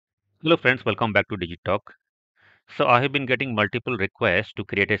Hello friends, welcome back to Digitalk. So I have been getting multiple requests to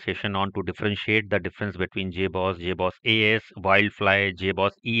create a session on to differentiate the difference between JBoss, JBoss AS, Wildfly,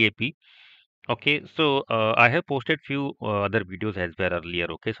 JBoss EAP. Okay, so I have posted few other videos as well earlier.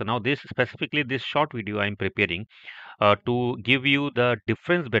 Okay, so now this short video I'm preparing to give you the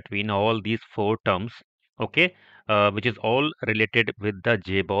difference between all these four terms. Okay, which is all related with the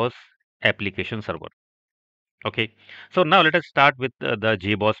JBoss application server. Okay, so now let us start with the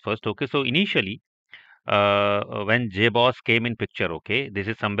JBoss first. Okay, so initially when JBoss came in picture, okay, this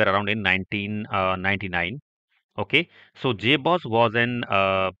is somewhere around in 1999. Okay, so JBoss was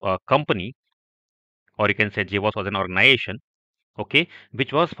a company, or you can say JBoss was an organization, okay,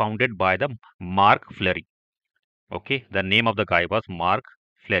 which was founded by the Mark Fleury. Okay, the name of the guy was Mark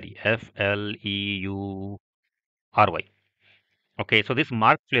Fleury, Fleury. Okay, so this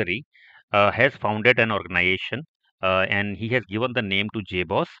Mark Fleury has founded an organization, and he has given the name to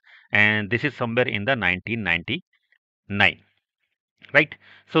JBoss, and this is somewhere in the 1999. Right.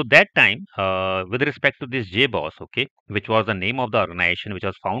 So that time, with respect to this JBoss, okay, which was the name of the organization which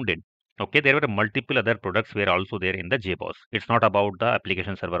was founded, okay, there were multiple other products were also there in the JBoss. It's not about the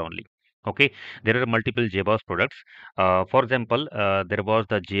application server only. Okay, there are multiple JBoss products. For example, there was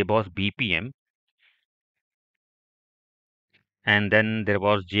the JBoss BPM, and then there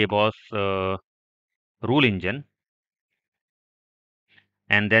was JBoss Rule Engine,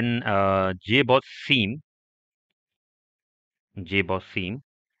 and then JBoss Seam, JBoss Seam,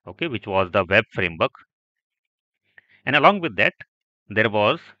 okay, which was the web framework, and along with that, there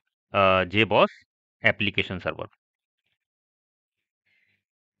was JBoss application server.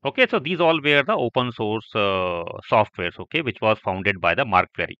 Okay, so these all were the open source softwares, okay, which was founded by the Mark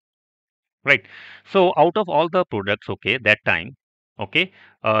Perry, right? So out of all the products, okay, that time, okay,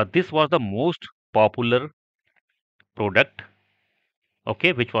 this was the most popular product,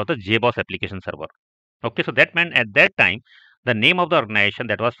 okay, which was the JBoss application server. Okay, so that meant at that time, the name of the organization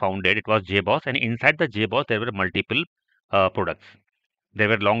that was founded, it was JBoss, and inside the JBoss there were multiple products. There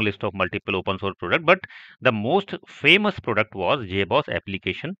were long list of multiple open source products, but the most famous product was JBoss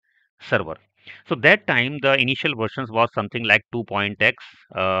application server. So that time the initial versions was something like 2.x,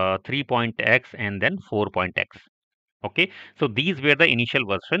 3.x, and then 4.x. Okay, so these were the initial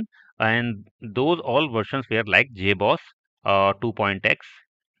version, and those all versions were like JBoss 2.x,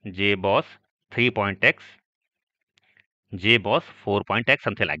 JBoss 3.x, JBoss 4.x,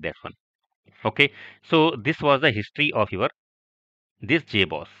 something like that one. Okay, so this was the history of your this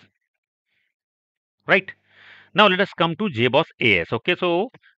JBoss, right? Now let us come to JBoss AS. Okay,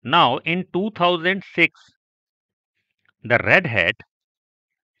 so now in 2006, the Red Hat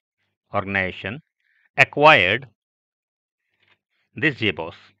organization acquired this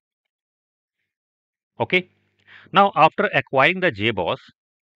JBoss. Okay, now after acquiring the JBoss,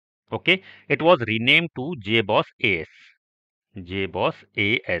 okay, it was renamed to JBoss AS. JBoss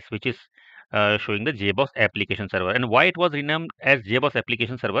AS, which is showing the JBoss application server. And why it was renamed as JBoss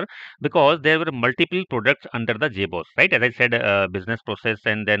application server? Because there were multiple products under the JBoss, right? As I said, business process,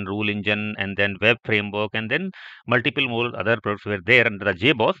 and then rule engine, and then web framework, and then multiple more other products were there under the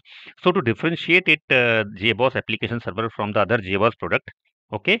JBoss. So to differentiate it, JBoss application server from the other JBoss product,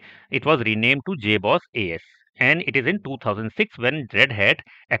 okay, it was renamed to JBoss AS. And it is in 2006 when Red Hat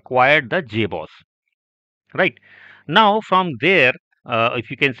acquired the JBoss. Right. Now from there, if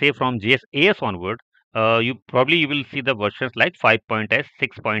you can say from JS onward, you will see the versions like 5.x,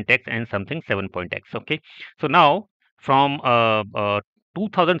 6.x, and something 7.x. Okay. So now from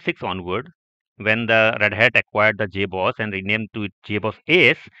 2006 onward, when the Red Hat acquired the JBoss and renamed to it JBoss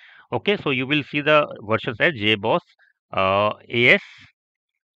AS, okay, so you will see the versions as JBoss AS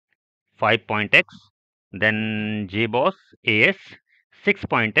 5.x, then JBoss AS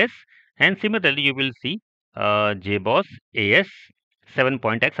 6.s, and similarly you will see JBoss AS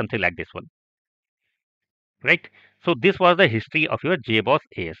 7.x, something like this one, right? So this was the history of your JBoss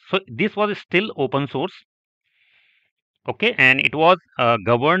AS. So this was still open source, okay, and it was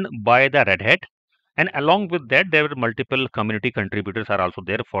governed by the Red Hat. And along with that, there were multiple community contributors are also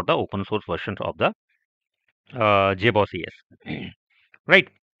there for the open source versions of the JBoss AS, right?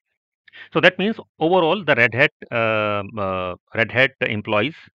 So that means overall the Red Hat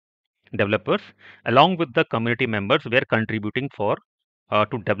employees, developers, along with the community members, were contributing for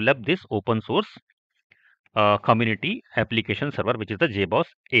to develop this open source community application server, which is the JBoss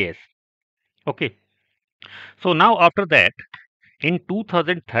AS. Okay. So now after that, in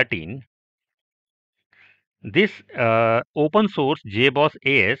 2013, this open source JBoss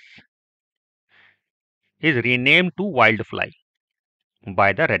AS is renamed to Wildfly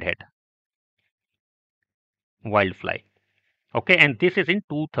by the Red Hat. Wildfly. Okay, and this is in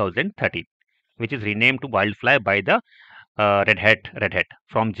 2013, which is renamed to Wildfly by the Red Hat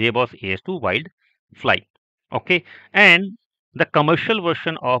from JBoss AS to Wildfly. Okay, and the commercial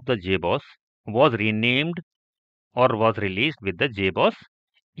version of the JBoss was renamed or was released with the JBoss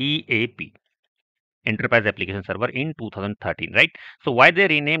EAP, Enterprise Application Server, in 2013, right? So why they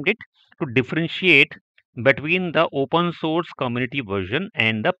renamed it? To differentiate between the open source community version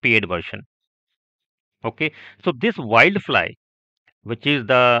and the paid version. Okay, so this Wildfly, which is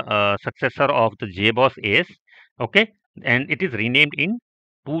the successor of the JBoss AS, okay, and it is renamed in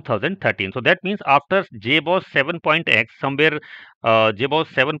 2013. So that means after JBoss 7.x, somewhere JBoss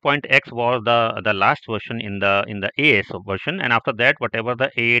 7.x was the last version in the AS version, and after that, whatever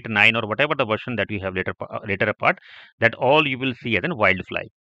the 8, 9, or whatever the version that you have later apart, that all you will see as an Wildfly,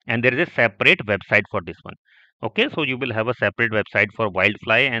 and there is a separate website for this one. Okay, so you will have a separate website for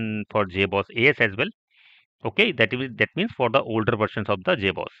Wildfly and for JBoss AS as well. Okay, that means for the older versions of the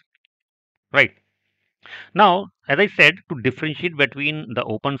JBoss, right? Now, as I said, to differentiate between the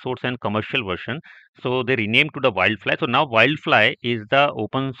open source and commercial version, so they renamed to the Wildfly. So now Wildfly is the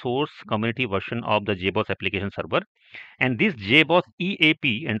open source community version of the JBoss application server, and this JBoss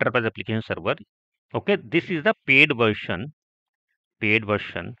EAP, Enterprise Application Server, okay, this is the paid version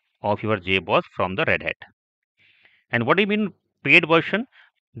of your JBoss from the Red Hat. And what do you mean paid version?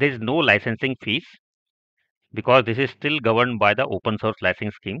 There is no licensing fees, because this is still governed by the open source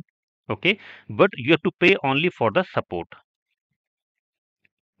licensing scheme. Okay, but you have to pay only for the support,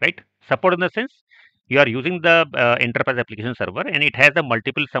 right? Support in the sense you are using the enterprise application server, and it has the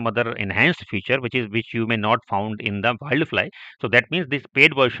multiple some other enhanced feature which you may not found in the Wildfly. So that means this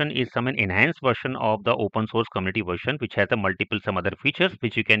paid version is some an enhanced version of the open source community version, which has the multiple some other features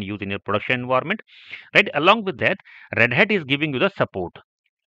which you can use in your production environment, right? Along with that, Red Hat is giving you the support,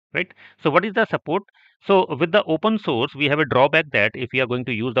 right? So what is the support? So with the open source, we have a drawback that if you are going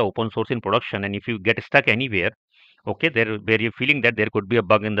to use the open source in production, and if you get stuck anywhere, okay, there where you're feeling that there could be a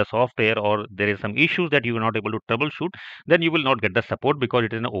bug in the software, or there is some issues that you are not able to troubleshoot, then you will not get the support, because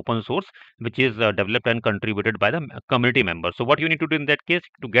it is an open source which is developed and contributed by the community members. So what you need to do in that case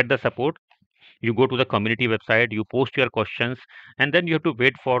to get the support, you go to the community website, you post your questions, and then you have to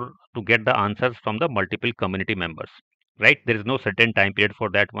wait for to get the answers from the multiple community members, right? There is no certain time period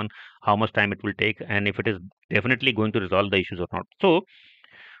for that one, how much time it will take, and if it is definitely going to resolve the issues or not. So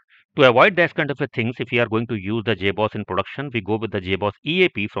to avoid that kind of a things, if we are going to use the JBoss in production, we go with the JBoss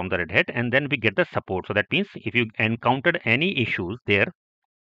EAP from the Red Hat, and then we get the support. So that means if you encountered any issues there,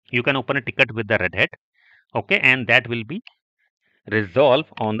 you can open a ticket with the Red Hat, okay, and that will be resolved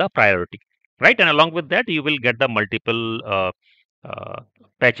on the priority, right? And along with that, you will get the multiple uh,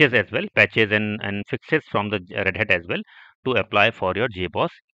 patches as well, patches and fixes from the Red Hat as well, to apply for your JBoss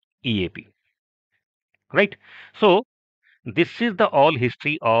EAP, right? So this is the all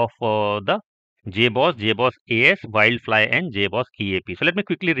history of the JBoss AS, Wildfly, and JBoss EAP. So let me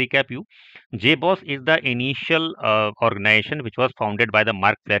quickly recap you. JBoss is the initial organization which was founded by the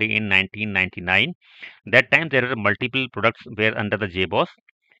Mark Perry in 1999. That time there were multiple products were under the JBoss,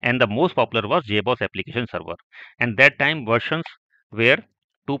 and the most popular was JBoss Application Server. And that time versions were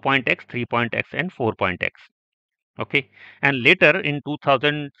 2.x, 3.x, and 4.x. Okay, and later in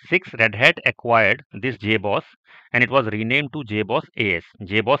 2006, Red Hat acquired this JBoss, and it was renamed to JBoss AS,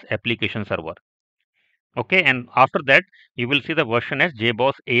 JBoss Application Server. Okay, and after that, you will see the version as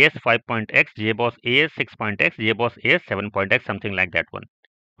JBoss AS 5.x, JBoss AS 6.x, JBoss AS 7.x, something like that one.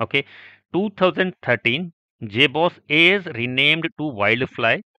 Okay, 2013, JBoss AS renamed to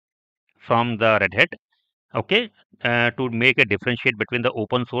Wildfly from the Red Hat. Okay, to make a differentiate between the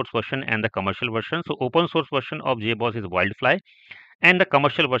open source version and the commercial version. So open source version of JBoss is Wildfly, and the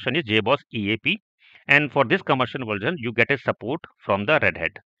commercial version is JBoss EAP. And for this commercial version, you get a support from the Red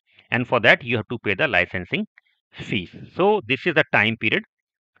Hat, and for that you have to pay the licensing fees. So this is the time period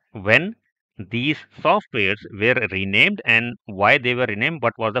when these softwares were renamed, and why they were renamed,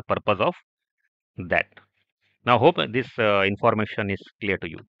 what was the purpose of that. Now hope this information is clear to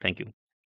you. Thank you.